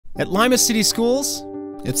At Lima City Schools,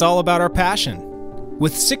 it's all about our passion.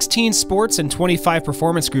 With 16 sports and 25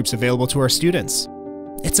 performance groups available to our students,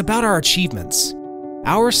 it's about our achievements.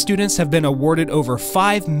 Our students have been awarded over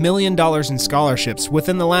 $5 million in scholarships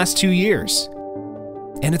within the last 2 years.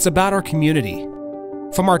 And it's about our community.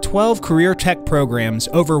 From our 12 career tech programs,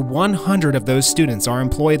 over 100 of those students are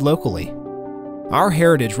employed locally. Our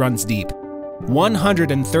heritage runs deep.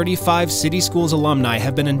 135 City Schools alumni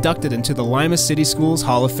have been inducted into the Lima City Schools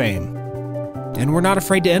Hall of Fame. And we're not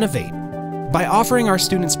afraid to innovate. By offering our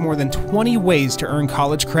students more than 20 ways to earn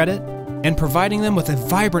college credit and providing them with a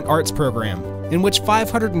vibrant arts program in which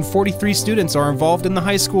 543 students are involved in the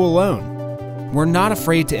high school alone, we're not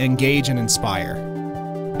afraid to engage and inspire.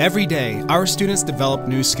 Every day, our students develop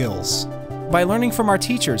new skills. By learning from our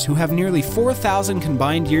teachers who have nearly 4,000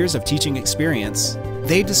 combined years of teaching experience,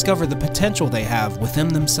 they discover the potential they have within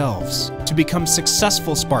themselves to become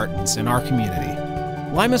successful Spartans in our community.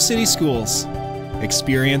 Lima City Schools.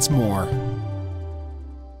 Experience more.